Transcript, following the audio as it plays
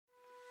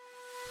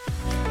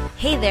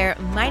Hey there,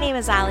 my name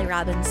is Allie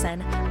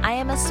Robinson. I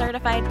am a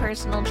certified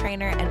personal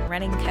trainer and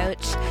running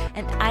coach,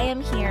 and I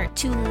am here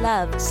to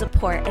love,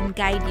 support, and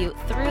guide you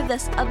through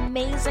this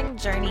amazing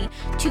journey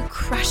to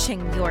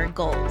crushing your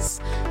goals.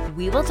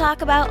 We will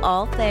talk about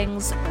all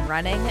things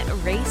running,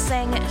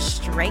 racing,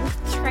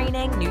 strength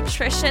training,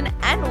 nutrition,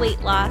 and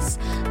weight loss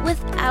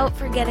without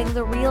forgetting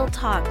the real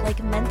talk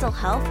like mental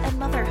health and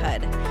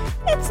motherhood.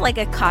 It's like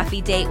a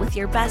coffee date with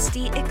your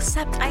bestie,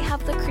 except I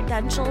have the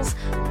credentials,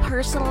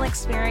 personal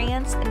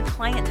experience, and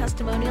client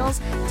testimonials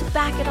to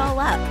back it all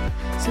up.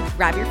 So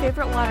grab your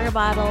favorite water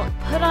bottle,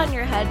 put on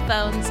your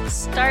headphones,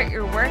 start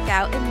your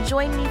workout, and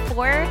join me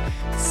for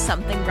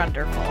something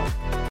Runderful.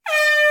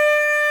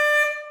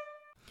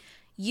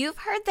 You've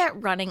heard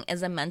that running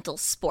is a mental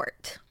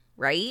sport,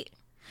 right?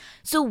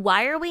 So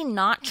why are we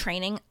not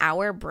training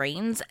our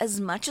brains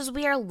as much as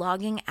we are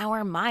logging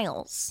our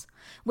miles?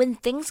 When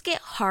things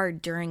get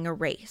hard during a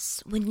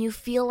race, when you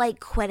feel like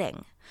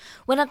quitting,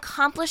 when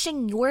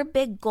accomplishing your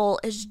big goal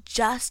is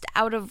just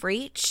out of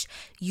reach,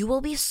 you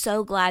will be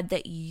so glad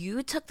that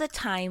you took the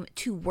time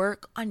to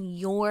work on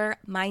your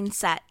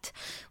mindset,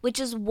 which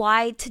is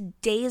why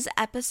today's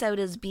episode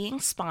is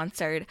being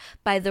sponsored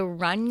by the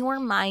Run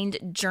Your Mind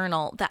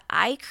journal that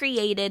I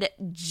created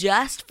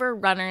just for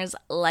runners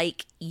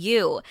like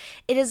you.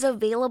 It is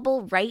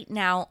available right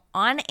now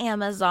on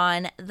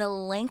Amazon. The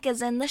link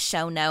is in the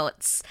show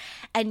notes,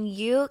 and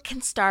you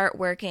can start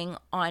working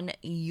on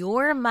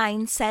your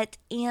mindset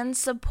and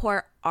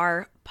support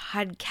our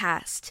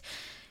podcast.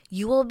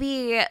 You will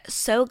be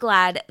so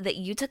glad that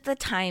you took the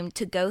time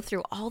to go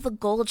through all the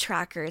goal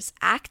trackers,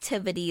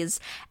 activities,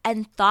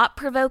 and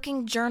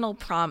thought-provoking journal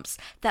prompts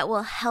that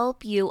will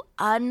help you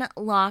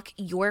unlock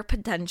your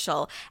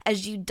potential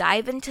as you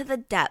dive into the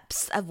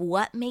depths of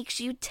what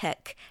makes you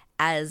tick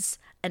as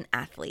an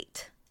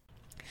athlete.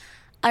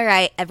 All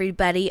right,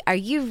 everybody, are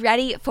you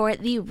ready for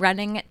the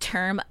running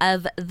term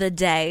of the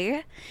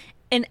day?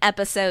 In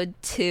episode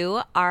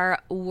 2, our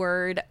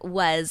word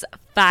was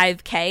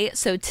 5K.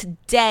 So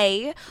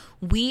today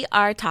we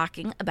are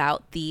talking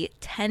about the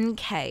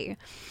 10K.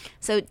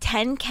 So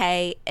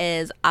 10K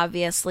is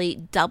obviously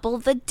double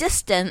the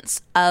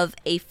distance of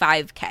a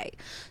 5K.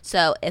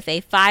 So if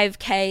a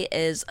 5K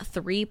is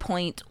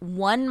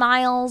 3.1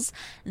 miles,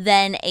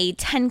 then a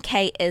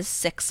 10K is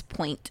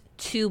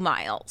 6.2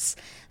 miles.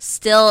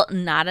 Still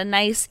not a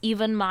nice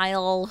even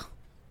mile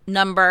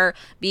number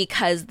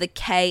because the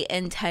K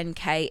in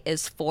 10K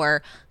is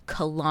for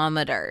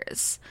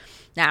kilometers.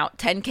 Now,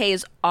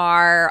 10Ks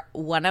are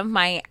one of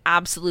my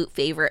absolute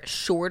favorite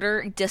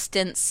shorter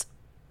distance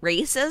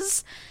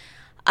races.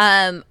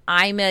 I'm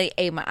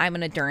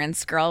an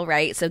endurance girl,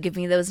 right? So give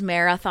me those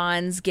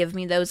marathons, give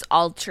me those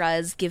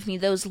ultras, give me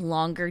those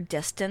longer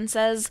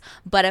distances.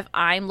 But if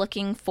I'm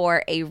looking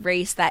for a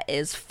race that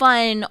is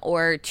fun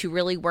or to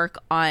really work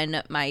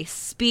on my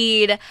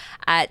speed,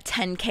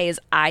 10Ks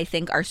I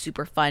think are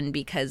super fun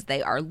because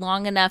they are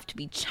long enough to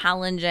be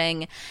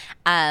challenging,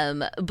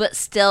 but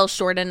still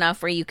short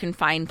enough where you can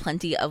find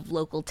plenty of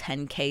local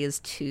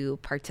 10Ks to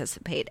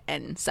participate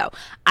in. So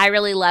I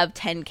really love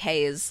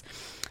 10Ks.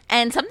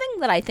 And something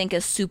that I think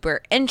is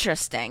super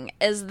interesting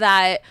is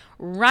that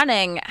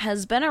running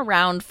has been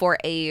around for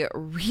a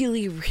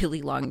really,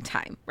 really long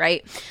time,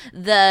 right?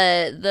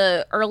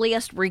 The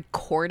earliest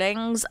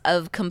recordings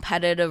of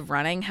competitive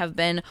running have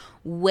been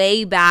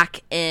way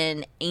back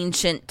in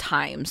ancient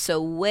times. So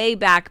way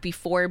back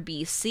before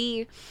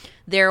BC,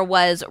 there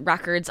was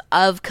records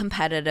of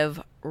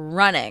competitive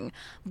running,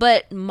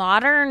 but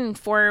modern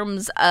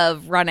forms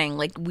of running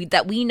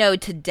that we know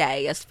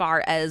today, as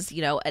far as,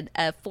 you know,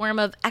 a form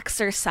of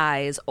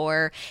exercise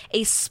or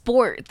a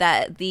sport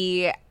that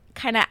the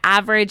kind of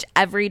average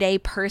everyday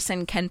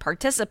person can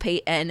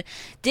participate in,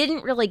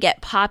 didn't really get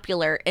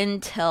popular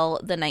until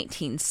the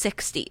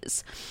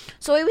 1960s.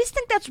 So I always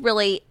think that's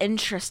really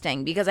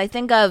interesting because I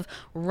think of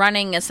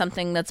running as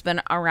something that's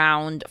been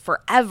around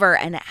forever,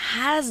 and it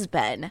has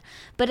been,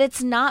 but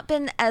it's not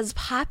been as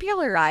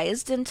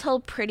popularized until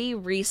pretty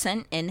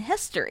recent in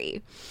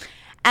history.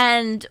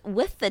 And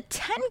with the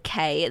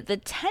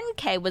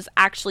 10K was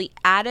actually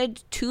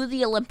added to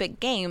the Olympic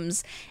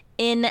Games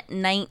in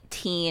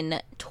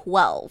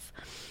 1912.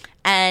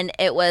 And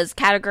it was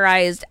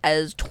categorized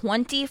as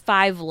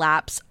 25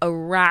 laps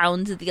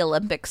around the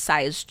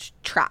Olympic-sized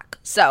track.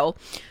 So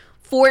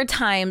 4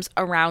 times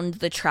around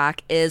the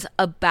track is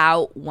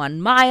about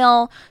 1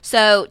 mile.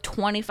 So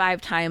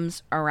 25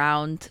 times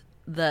around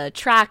the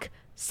track,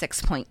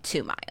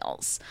 6.2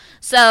 miles.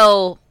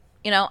 So,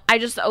 you know,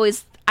 I'm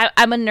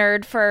a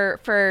nerd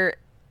for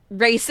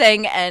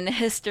racing and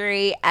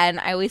history, and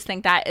I always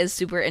think that is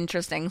super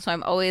interesting. So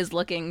I'm always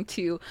looking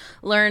to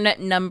learn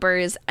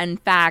numbers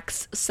and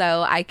facts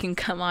so I can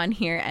come on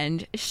here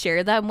and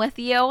share them with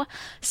you.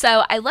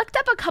 So I looked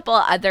up a couple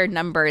other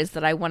numbers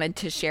that I wanted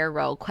to share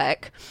real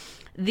quick.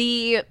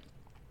 The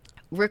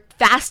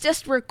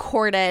fastest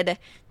recorded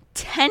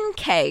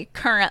 10K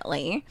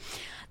currently,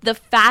 the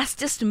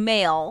fastest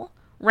male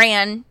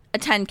ran a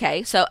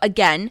 10K. So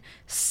again,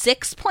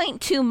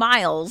 6.2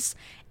 miles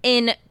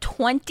in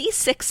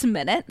 26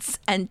 minutes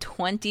and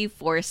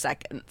 24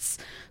 seconds.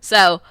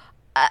 So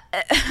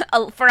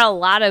for a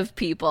lot of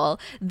people,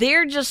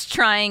 they're just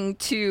trying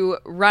to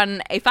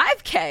run a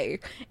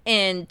 5K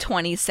in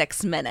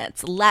 26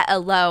 minutes, let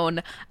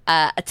alone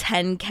a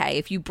 10K.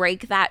 If you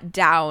break that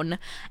down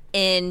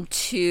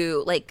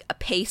into like a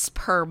pace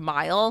per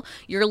mile,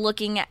 you're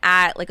looking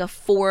at like a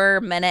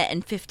 4-minute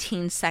and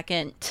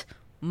 15-second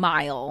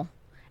mile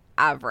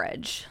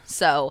average.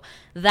 So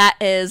that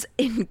is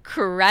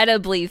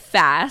incredibly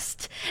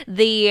fast.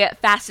 The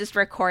fastest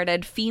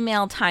recorded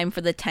female time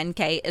for the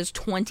 10K is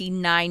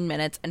 29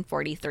 minutes and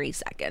 43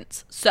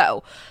 seconds.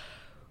 So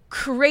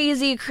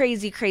crazy,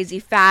 crazy, crazy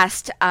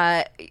fast.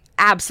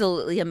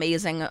 Absolutely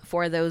amazing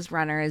for those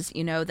runners.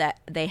 You know that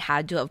they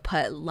had to have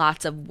put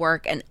lots of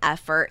work and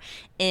effort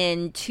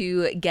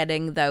into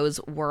getting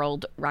those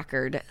world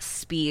record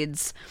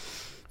speeds.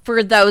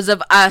 For those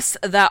of us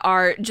that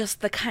are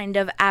just the kind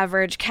of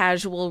average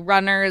casual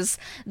runners,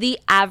 the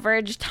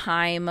average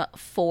time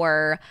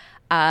for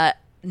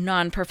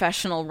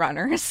non-professional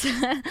runners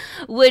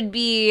would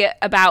be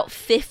about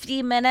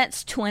 50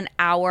 minutes to an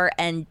hour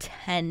and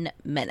 10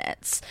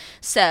 minutes.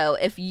 So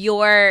if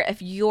your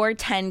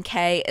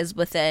 10K is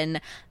within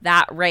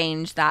that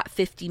range, that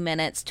 50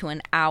 minutes to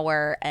an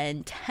hour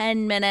and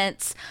 10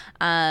 minutes,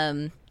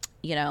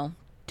 you know,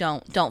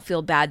 don't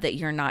feel bad that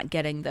you're not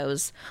getting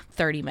those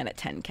 30-minute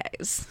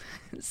 10Ks.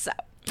 So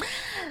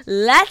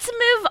let's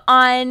move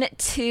on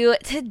to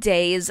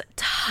today's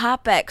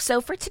topic. So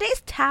for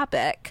today's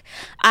topic,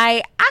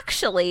 I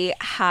actually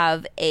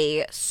have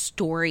a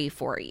story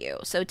for you.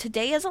 So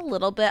today is a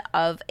little bit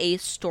of a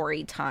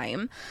story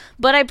time,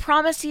 but I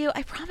promise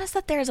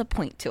that there's a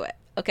point to it,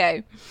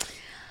 okay?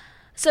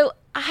 So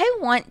I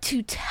want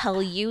to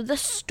tell you the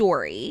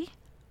story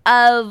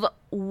of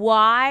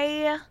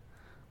why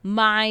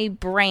my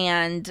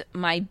brand,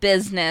 my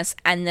business,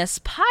 and this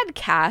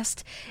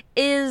podcast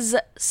is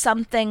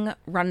something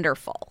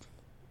Runderful.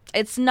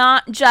 It's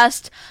not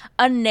just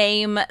a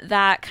name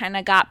that kind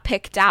of got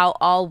picked out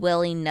all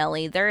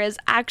willy-nilly. There is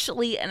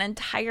actually an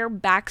entire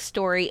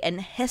backstory and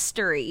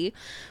history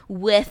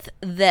with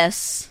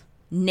this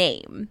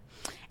name.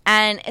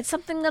 And it's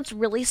something that's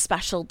really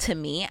special to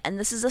me. And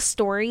this is a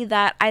story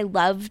that I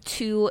love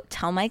to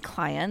tell my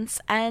clients.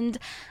 And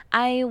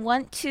I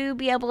want to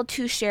be able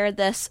to share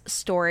this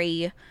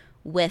story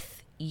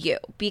with you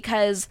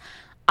because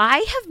I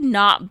have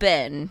not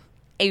been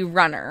a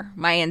runner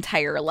my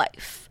entire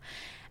life.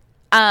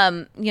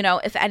 You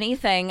know, if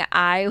anything,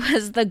 I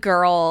was the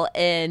girl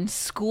in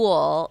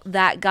school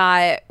that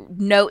got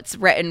notes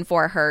written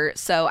for her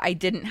so I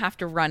didn't have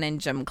to run in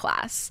gym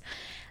class.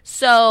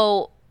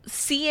 So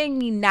seeing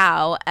me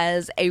now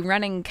as a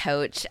running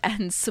coach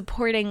and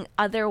supporting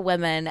other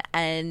women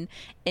and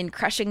in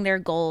crushing their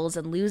goals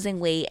and losing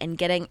weight and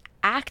getting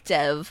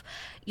active,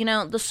 you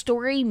know, the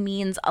story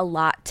means a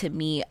lot to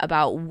me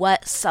about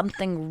what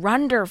something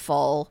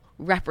Runderful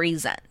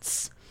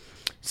represents.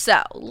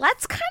 So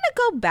let's kind of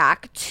go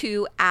back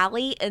to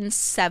Allie in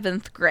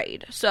 7th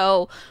grade.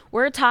 So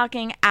we're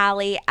talking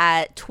Allie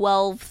at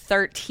 12,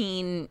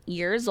 13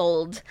 years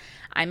old.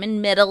 I'm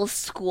in middle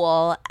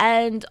school,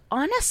 and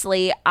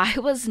honestly, I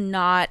was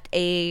not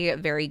a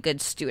very good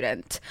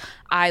student.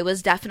 I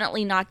was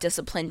definitely not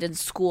disciplined in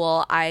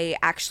school. I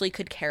actually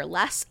could care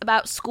less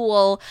about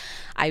school.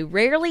 I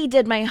rarely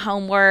did my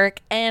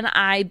homework, and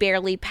I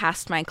barely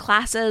passed my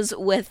classes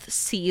with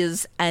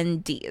C's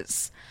and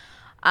D's.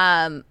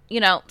 You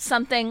know,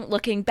 something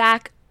looking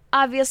back,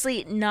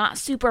 obviously not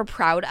super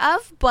proud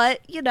of, but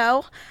you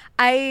know,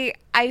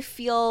 I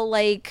feel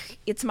like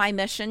it's my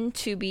mission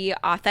to be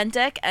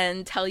authentic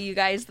and tell you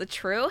guys the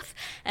truth.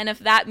 And if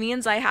that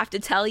means I have to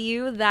tell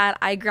you that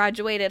I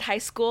graduated high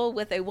school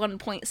with a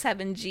 1.7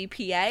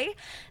 GPA,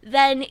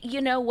 then you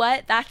know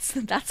what?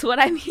 That's what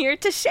I'm here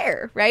to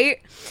share,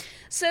 right?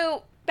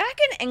 So back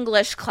in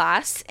English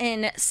class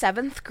in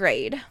 7th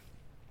grade,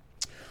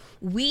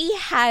 we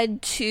had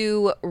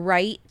to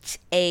write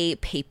a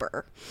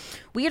paper.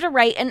 We had to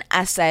write an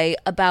essay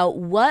about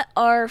what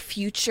our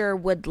future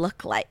would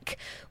look like.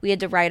 We had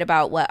to write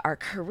about what our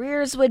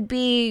careers would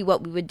be,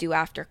 what we would do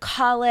after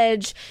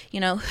college,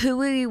 you know, who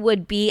we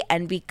would be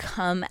and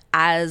become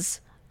as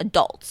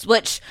adults,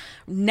 which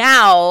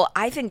now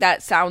I think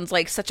that sounds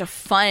like such a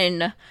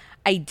fun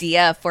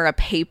idea for a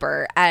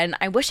paper. And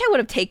I wish I would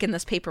have taken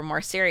this paper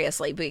more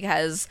seriously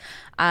because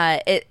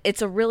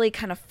it's a really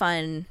kind of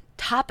fun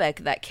topic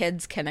that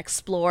kids can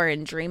explore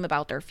and dream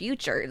about their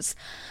futures.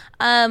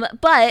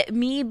 But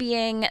me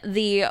being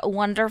the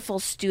wonderful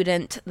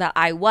student that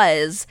I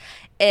was,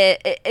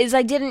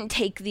 I didn't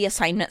take the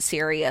assignment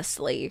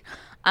seriously.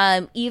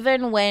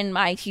 Even when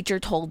my teacher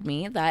told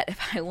me that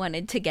if I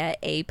wanted to get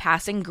a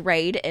passing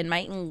grade in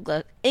my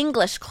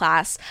English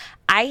class,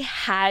 I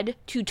had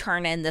to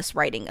turn in this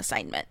writing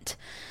assignment.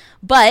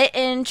 But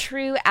in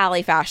true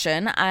Allie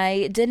fashion,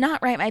 I did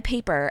not write my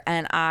paper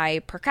and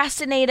I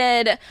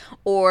procrastinated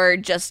or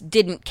just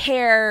didn't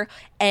care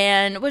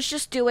and was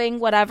just doing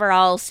whatever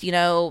else, you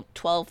know,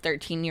 12,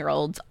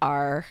 13-year-olds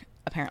are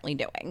apparently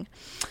doing.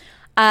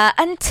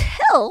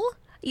 Until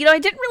I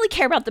didn't really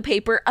care about the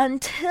paper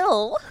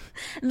until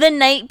the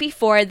night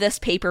before this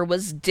paper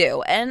was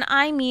due. And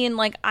I mean,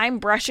 like, I'm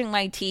brushing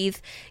my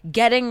teeth,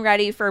 getting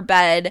ready for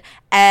bed,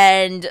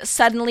 and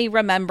suddenly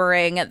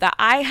remembering that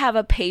I have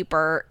a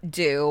paper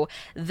due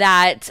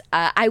that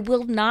I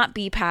will not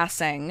be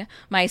passing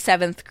my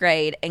 7th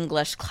grade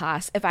English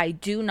class if I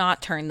do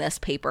not turn this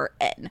paper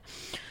in.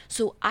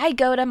 So I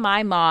go to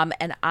my mom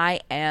and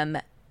I am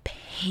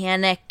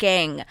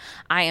panicking.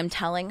 I am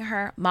telling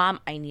her, Mom,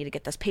 I need to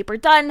get this paper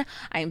done.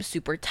 I am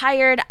super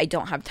tired. I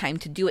don't have time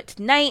to do it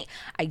tonight.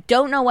 I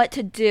don't know what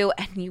to do.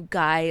 And you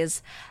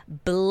guys,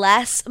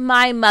 bless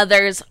my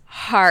mother's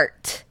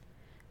heart,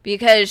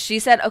 because she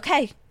said,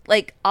 okay,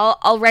 like,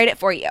 I'll write it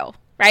for you,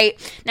 right?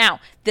 Now,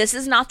 this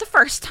is not the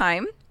first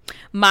time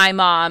my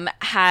mom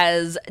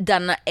has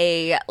done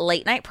a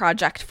late night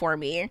project for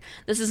me.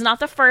 This is not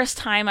the first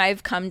time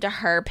I've come to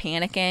her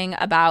panicking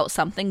about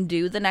something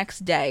due the next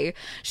day.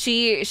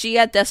 She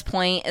at this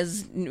point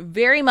is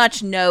very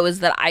much knows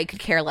that I could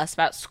care less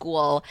about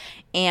school,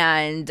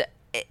 and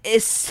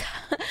is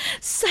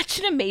such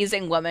an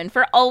amazing woman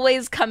for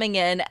always coming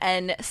in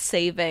and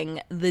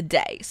saving the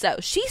day. So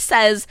she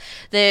says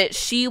that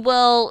she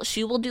will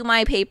do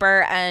my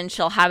paper and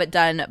she'll have it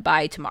done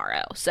by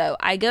tomorrow. So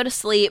I go to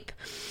sleep.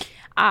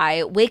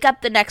 I wake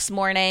up the next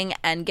morning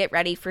and get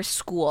ready for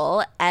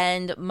school,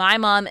 and my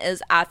mom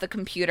is at the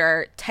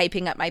computer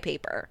typing up my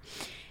paper.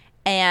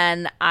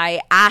 And I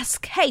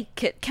ask, hey,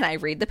 can I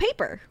read the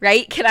paper,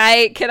 right? Can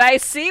I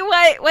see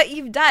what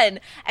you've done?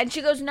 And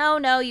she goes,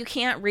 no, you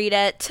can't read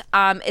it.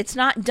 It's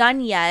not done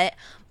yet,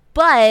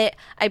 but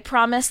I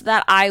promise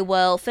that I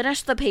will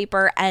finish the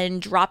paper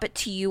and drop it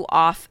to you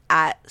off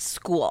at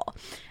school.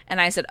 And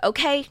I said,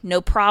 okay,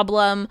 no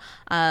problem.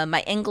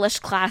 My English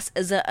class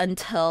isn't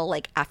until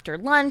like after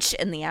lunch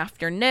in the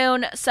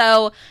afternoon.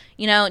 So,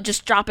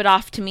 just drop it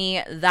off to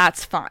me.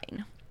 That's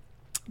fine.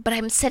 But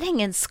I'm sitting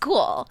in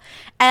school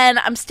and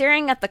I'm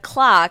staring at the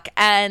clock,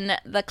 and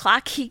the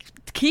clock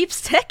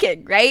keeps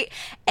ticking, right?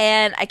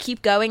 And I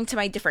keep going to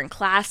my different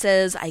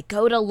classes. I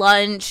go to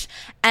lunch,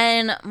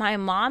 and my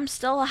mom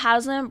still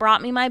hasn't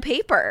brought me my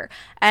paper.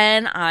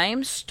 And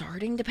I'm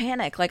starting to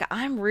panic. Like,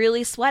 I'm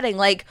really sweating.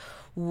 Like,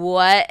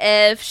 what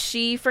if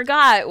she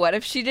forgot? What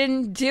if she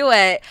didn't do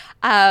it?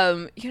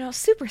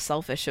 Super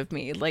selfish of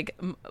me. Like,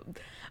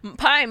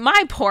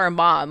 my poor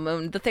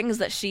mom, the things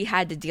that she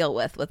had to deal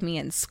with me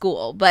in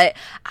school. But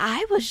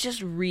I was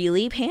just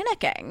really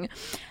panicking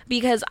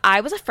because I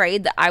was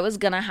afraid that I was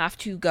going to have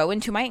to go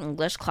into my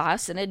English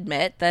class and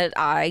admit that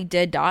I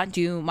did not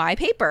do my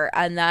paper,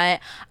 and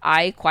that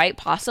I quite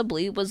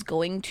possibly was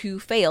going to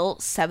fail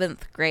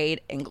 7th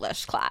grade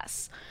English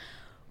class.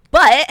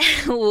 But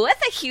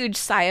with a huge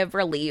sigh of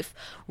relief,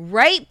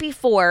 right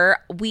before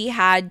we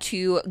had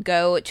to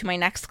go to my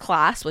next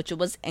class, which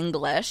was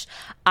English,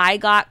 I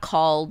got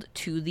called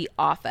to the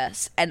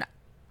office, and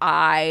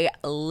I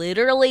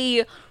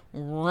literally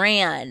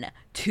ran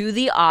to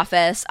the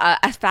office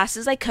as fast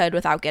as I could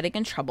without getting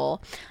in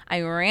trouble.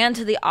 I ran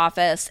to the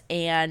office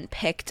and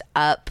picked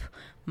up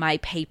my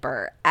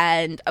paper.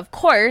 And of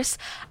course,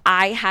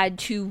 I had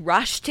to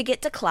rush to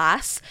get to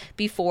class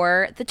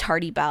before the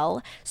tardy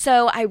bell.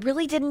 So I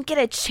really didn't get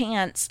a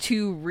chance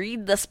to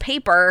read this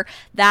paper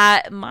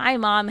that my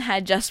mom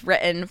had just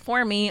written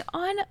for me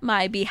on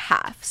my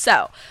behalf.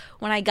 So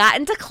when I got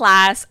into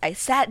class, I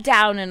sat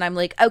down and I'm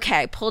like,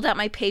 okay, I pulled out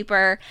my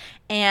paper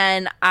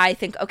and I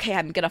think, okay,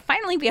 I'm going to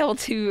finally be able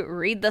to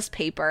read this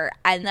paper.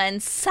 And then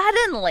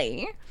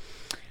suddenly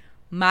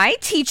my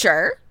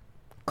teacher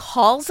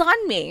calls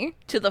on me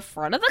to the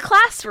front of the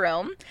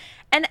classroom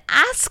and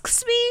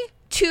asks me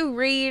to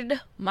read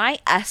my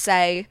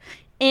essay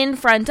in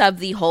front of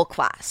the whole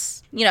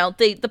class.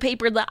 The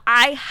paper that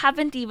I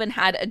haven't even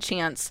had a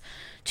chance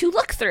to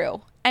look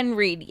through and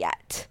read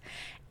yet.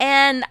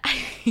 And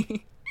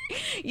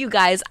you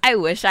guys, I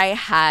wish I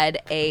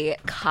had a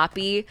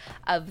copy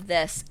of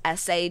this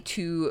essay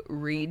to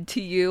read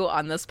to you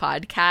on this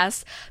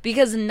podcast,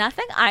 because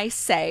nothing I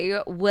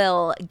say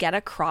will get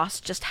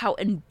across just how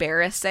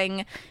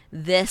embarrassing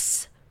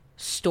this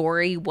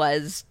story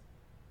was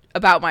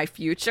about my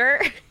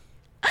future.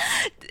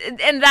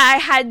 And that I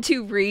had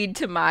to read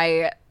to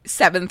my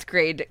 7th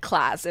grade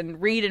class and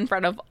read in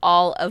front of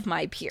all of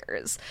my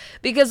peers.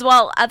 Because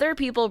while other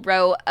people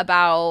wrote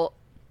about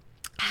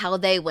how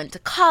they went to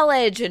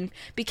college and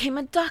became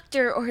a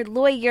doctor or a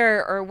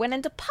lawyer or went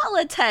into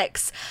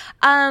politics,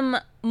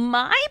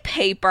 my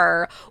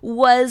paper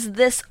was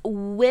this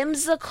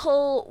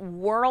whimsical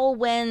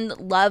whirlwind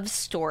love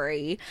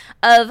story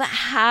of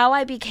how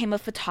I became a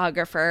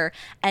photographer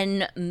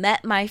and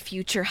met my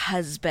future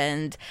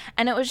husband.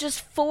 And it was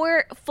just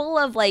full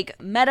of like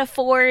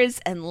metaphors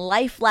and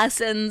life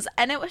lessons.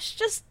 And it was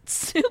just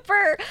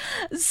super,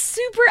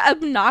 super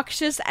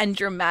obnoxious and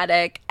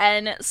dramatic,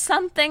 and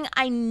something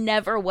I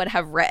never would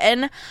have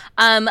written,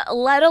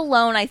 let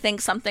alone I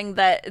think something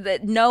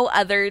that no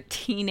other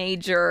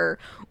teenager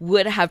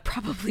would have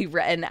probably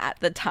written at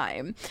the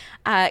time,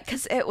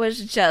 because it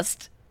was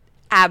just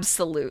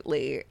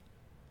absolutely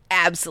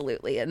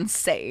absolutely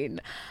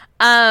insane.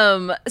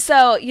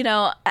 So,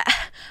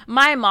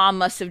 my mom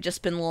must have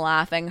just been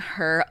laughing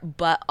her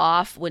butt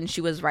off when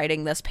she was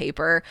writing this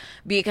paper,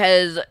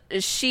 because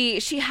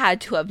she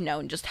had to have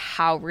known just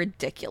how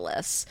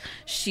ridiculous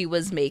she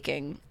was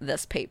making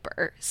this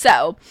paper.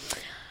 So,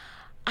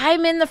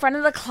 I'm in the front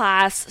of the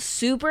class,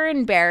 super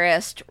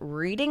embarrassed,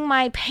 reading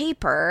my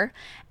paper,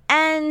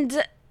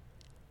 and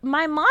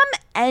my mom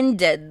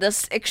ended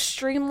this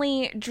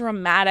extremely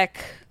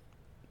dramatic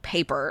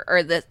paper,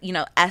 or the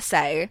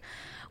essay,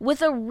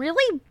 with a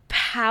really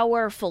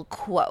powerful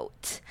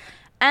quote.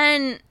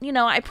 And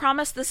I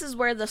promise this is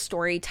where the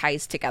story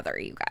ties together,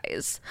 you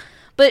guys.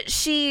 But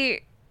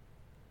she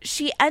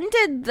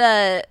ended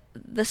the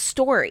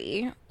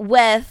story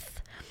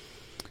with,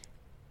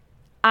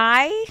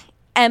 "I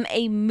am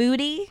a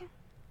moody,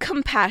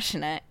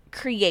 compassionate,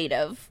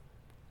 creative,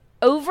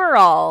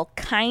 overall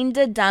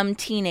kinda dumb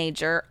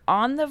teenager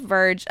on the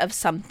verge of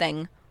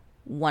something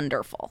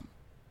wonderful."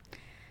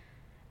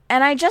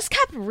 And I just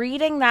kept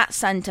reading that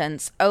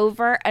sentence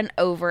over and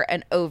over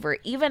and over.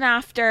 Even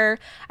after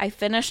I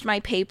finished my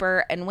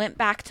paper and went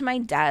back to my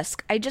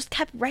desk, I just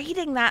kept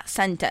writing that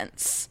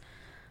sentence.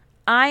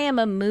 "I am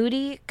a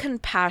moody,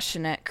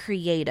 compassionate,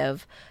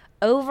 creative,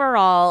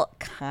 overall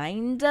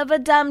kind of a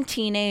dumb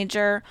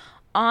teenager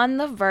on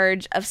the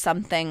verge of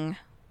something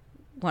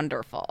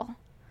wonderful."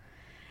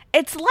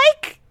 It's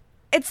like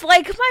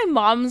my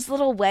mom's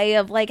little way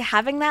of like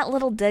having that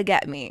little dig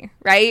at me,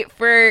 right?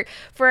 For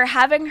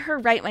having her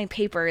write my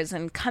papers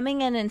and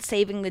coming in and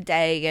saving the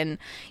day, and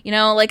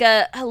like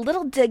a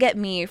little dig at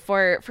me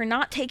for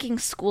not taking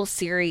school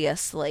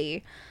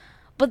seriously.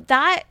 But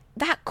that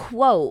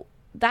quote,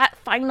 that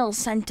final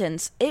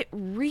sentence, it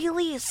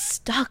really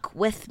stuck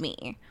with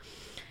me.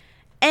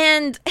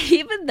 And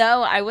even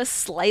though I was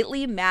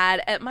slightly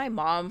mad at my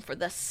mom for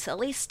the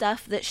silly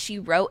stuff that she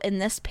wrote in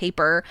this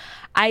paper,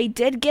 I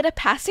did get a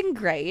passing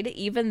grade,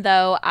 even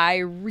though I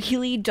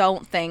really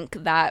don't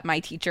think that my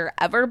teacher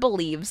ever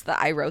believes that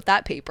I wrote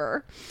that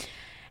paper.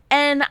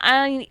 And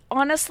I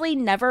honestly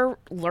never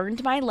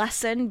learned my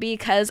lesson,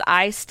 because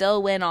I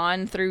still went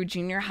on through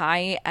junior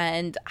high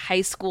and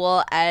high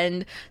school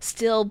and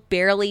still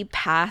barely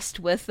passed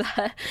with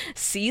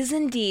C's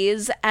and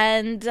D's.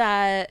 And,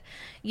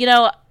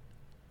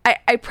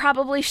 I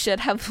probably should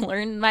have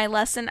learned my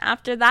lesson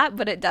after that,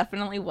 but it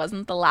definitely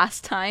wasn't the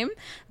last time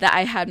that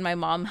I had my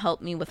mom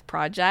help me with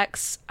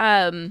projects.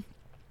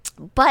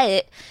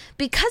 But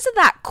because of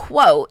that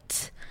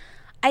quote,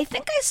 I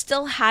think I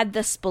still had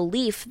this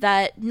belief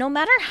that no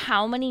matter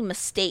how many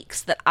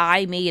mistakes that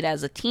I made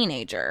as a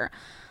teenager,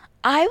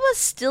 I was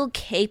still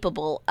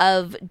capable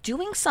of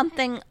doing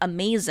something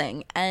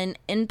amazing and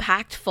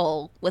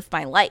impactful with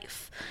my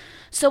life.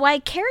 So I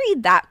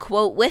carried that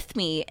quote with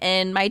me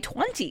in my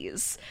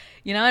 20s.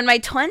 In my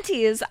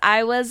 20s,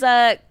 I was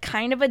a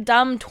kind of a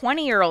dumb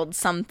 20-year-old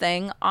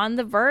something on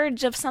the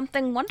verge of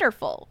something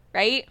wonderful,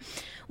 right?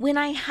 When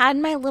I had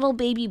my little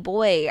baby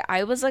boy,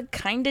 I was a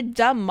kind of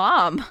dumb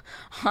mom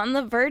on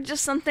the verge of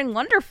something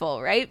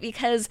wonderful, right?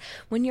 Because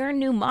when you're a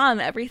new mom,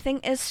 everything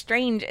is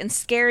strange and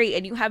scary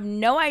and you have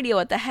no idea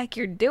what the heck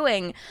you're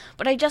doing.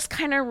 But I just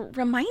kind of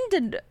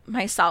reminded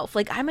myself,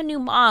 like, I'm a new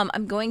mom,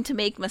 I'm going to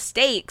make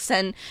mistakes,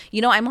 and,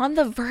 I'm on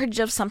the verge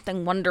of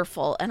something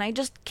wonderful. And I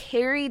just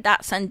carried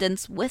that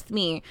sentence with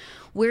me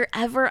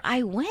wherever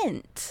I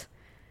went.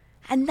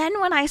 And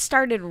then when I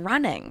started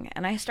running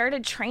and I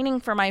started training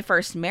for my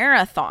first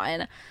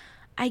marathon,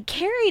 I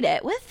carried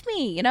it with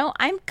me.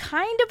 I'm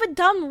kind of a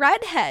dumb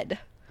redhead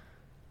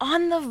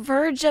on the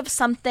verge of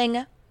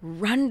something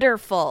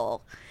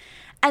wonderful.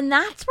 And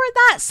that's where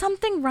that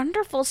something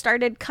wonderful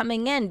started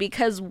coming in,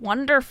 because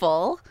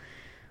wonderful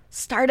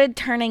started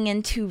turning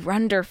into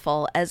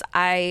Runderful as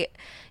I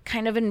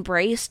kind of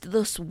embraced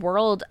this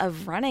world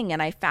of running,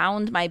 and I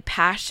found my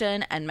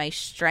passion and my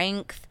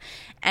strength,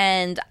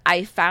 and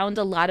I found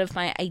a lot of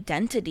my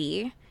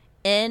identity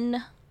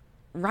in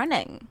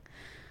running.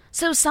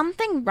 So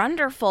something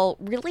Runderful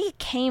really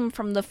came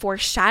from the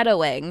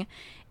foreshadowing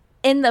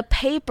in the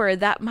paper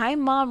that my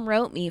mom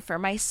wrote me for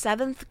my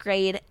 7th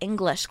grade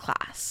English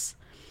class.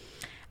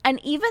 And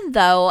even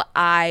though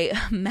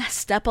I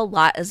messed up a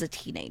lot as a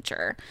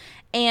teenager,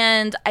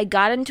 and I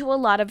got into a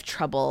lot of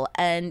trouble,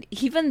 and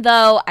even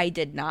though I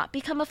did not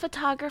become a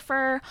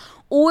photographer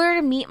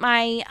or meet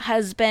my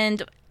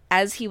husband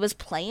as he was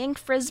playing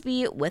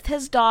frisbee with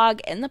his dog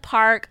in the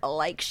park,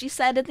 like she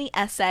said in the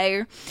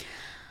essay,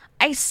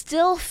 I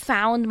still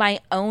found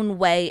my own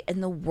way in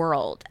the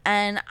world,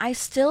 and I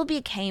still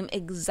became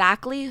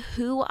exactly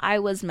who I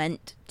was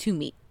meant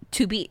to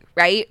be,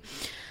 right?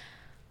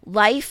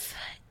 Life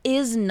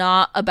is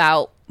not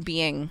about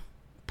being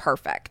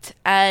perfect.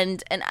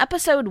 And in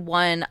episode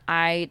 1,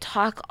 I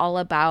talk all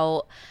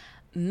about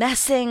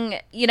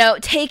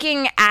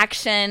taking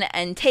action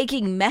and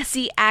taking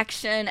messy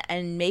action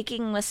and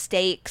making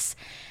mistakes.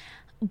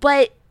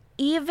 But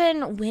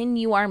even when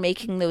you are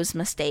making those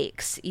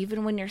mistakes,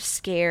 even when you're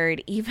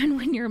scared, even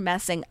when you're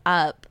messing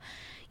up,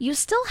 you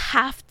still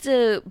have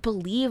to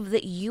believe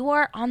that you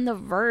are on the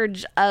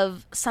verge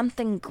of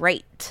something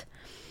great.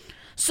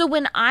 So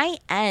when I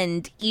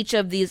end each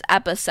of these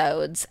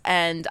episodes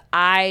and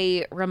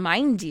I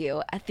remind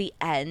you at the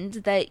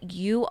end that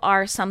you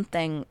are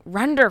something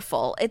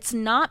wonderful, it's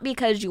not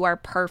because you are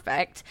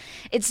perfect.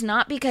 It's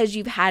not because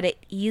you've had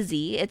it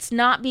easy. It's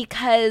not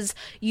because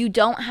you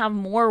don't have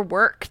more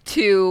work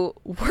to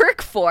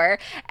work for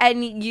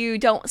and you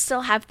don't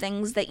still have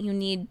things that you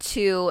need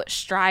to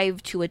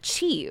strive to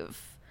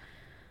achieve.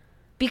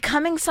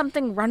 Becoming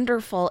something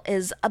wonderful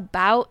is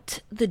about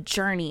the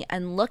journey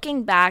and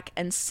looking back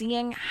and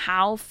seeing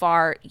how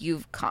far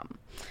you've come.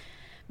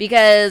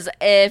 Because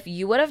if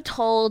you would have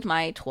told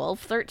my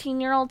 12,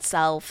 13-year-old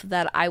self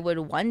that I would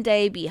one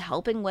day be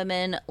helping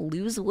women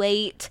lose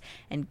weight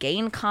and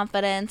gain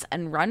confidence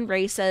and run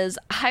races,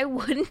 I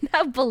wouldn't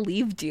have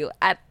believed you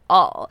at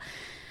all.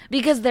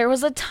 Because there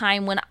was a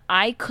time when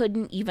I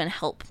couldn't even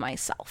help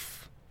myself.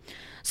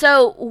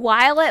 So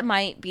while it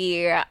might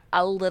be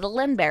a little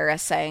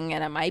embarrassing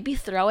and it might be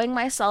throwing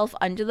myself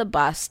under the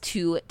bus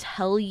to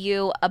tell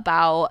you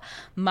about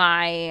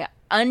my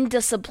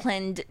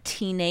undisciplined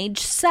teenage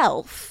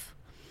self,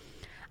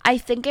 I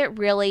think it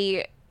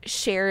really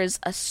shares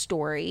a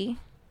story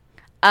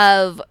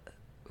of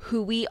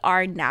who we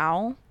are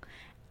now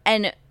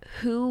and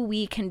who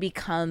we can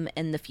become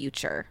in the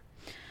future.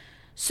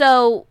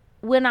 So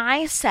when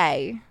I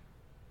say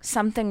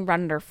something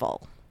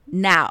wonderful,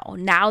 now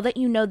that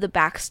you know the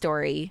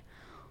backstory,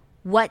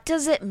 what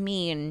does it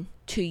mean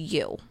to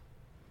you?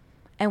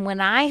 And when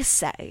I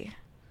say,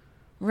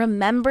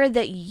 remember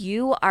that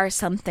you are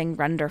something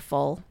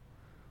wonderful,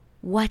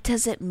 what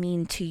does it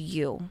mean to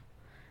you?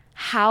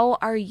 How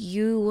are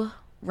you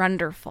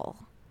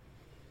wonderful?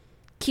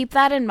 Keep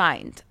that in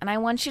mind. And I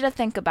want you to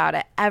think about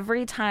it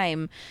every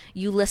time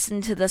you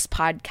listen to this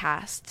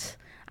podcast.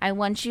 I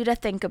want you to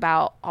think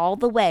about all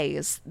the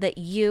ways that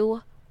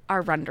you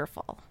are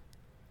wonderful.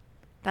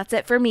 That's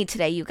it for me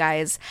today, you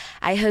guys.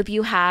 I hope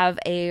you have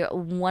a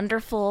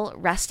wonderful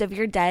rest of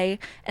your day,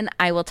 and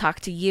I will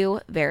talk to you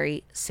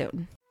very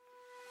soon.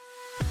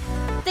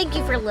 Thank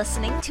you for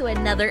listening to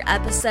another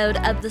episode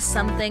of the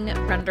Something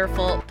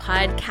Runderful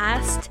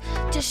podcast.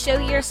 To show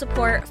your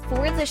support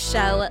for the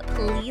show,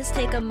 please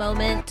take a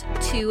moment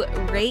to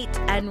rate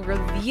and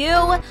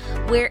review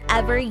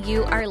wherever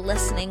you are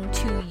listening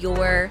to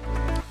your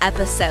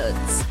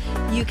episodes.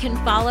 You can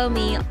follow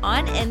me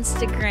on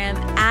Instagram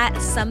at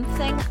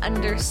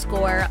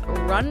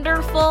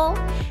something_runderful,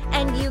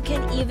 and you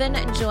can even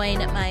join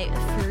my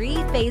free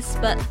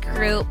Facebook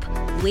group,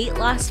 Weight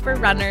Loss for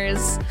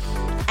Runners.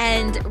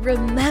 And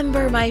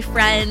remember, my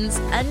friends,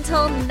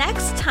 until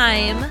next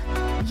time,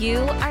 you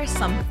are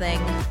something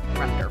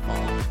wonderful.